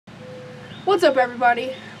What's up,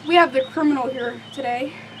 everybody? We have the criminal here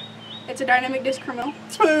today. It's a dynamic disc criminal.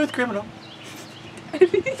 Smooth criminal.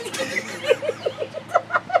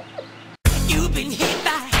 You've been hit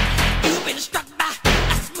by, you've been struck by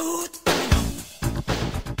a smooth criminal.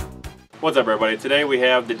 What's up, everybody? Today we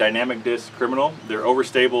have the Dynamic Disc Criminal. They're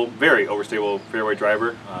overstable, very overstable fairway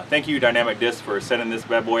driver. Thank you, Dynamic Disc, for sending this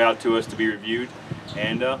bad boy out to us to be reviewed.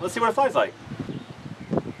 And let's see what it flies like.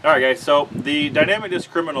 Alright guys, so the Dynamic Disc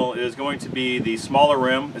Criminal is going to be the smaller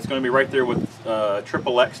rim. It's going to be right there with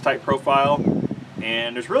triple X type profile.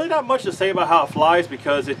 And there's really not much to say about how it flies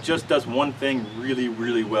because it just does one thing really,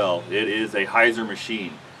 really well. It is a hyzer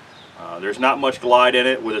machine. There's not much glide in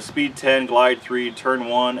it. With a speed 10, glide 3, turn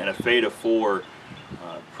 1, and a fade of 4,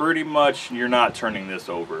 pretty much you're not turning this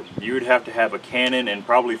over. You would have to have a cannon and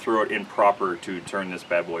probably throw it improper to turn this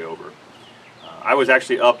bad boy over. I was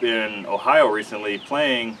actually up in Ohio recently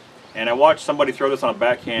playing, and I watched somebody throw this on a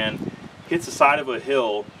backhand, hits the side of a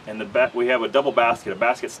hill, and we have a double basket, a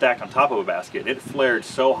basket stacked on top of a basket. It flared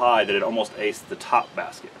so high that it almost aced the top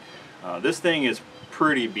basket. This thing is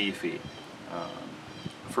pretty beefy.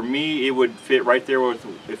 For me, it would fit right there with,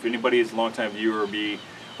 if anybody is a long-time viewer, would be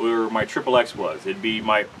where my triple X was. It'd be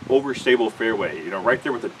my overstable fairway, you know, right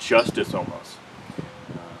there with the Justice almost.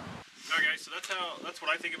 Alright guys, so that's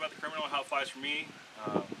what I think about the Criminal, how it flies for me.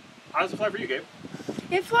 How does it fly for you, Gabe?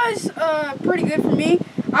 It flies pretty good for me.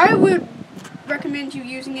 I would recommend you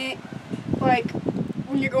using it like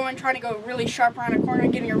when you're trying to go really sharp around a corner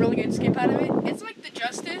and getting a really good skip out of it. It's like the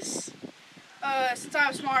Justice. Since I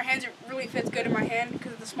have smaller hands, it really fits good in my hand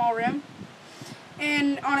because of the small rim.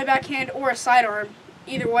 And on a backhand or a sidearm,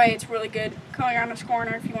 either way, it's really good going around this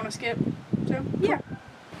corner if you want to skip. So, yeah.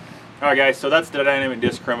 Alright guys, so that's the Dynamic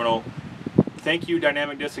Disc Criminal. Thank you,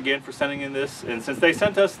 Dynamic Disc, again for sending in this. And since they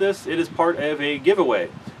sent us this, it is part of a giveaway.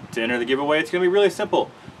 To enter the giveaway, it's going to be really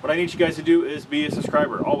simple. What I need you guys to do is be a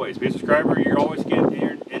subscriber. Always be a subscriber. You're always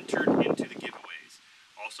getting entered into the giveaways.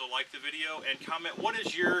 Also, like the video and comment, what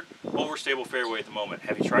is your overstable fairway at the moment?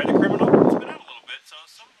 Have you tried the Criminal? It's been out a little bit, so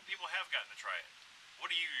some people have gotten to try it.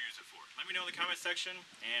 What do you use it for? Let me know in the comment section,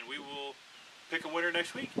 and we will pick a winner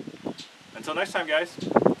next week. Until next time, guys,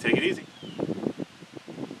 take it easy.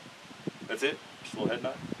 That's it? Just a little head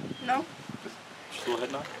nod? No. Just a little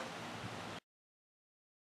head nod?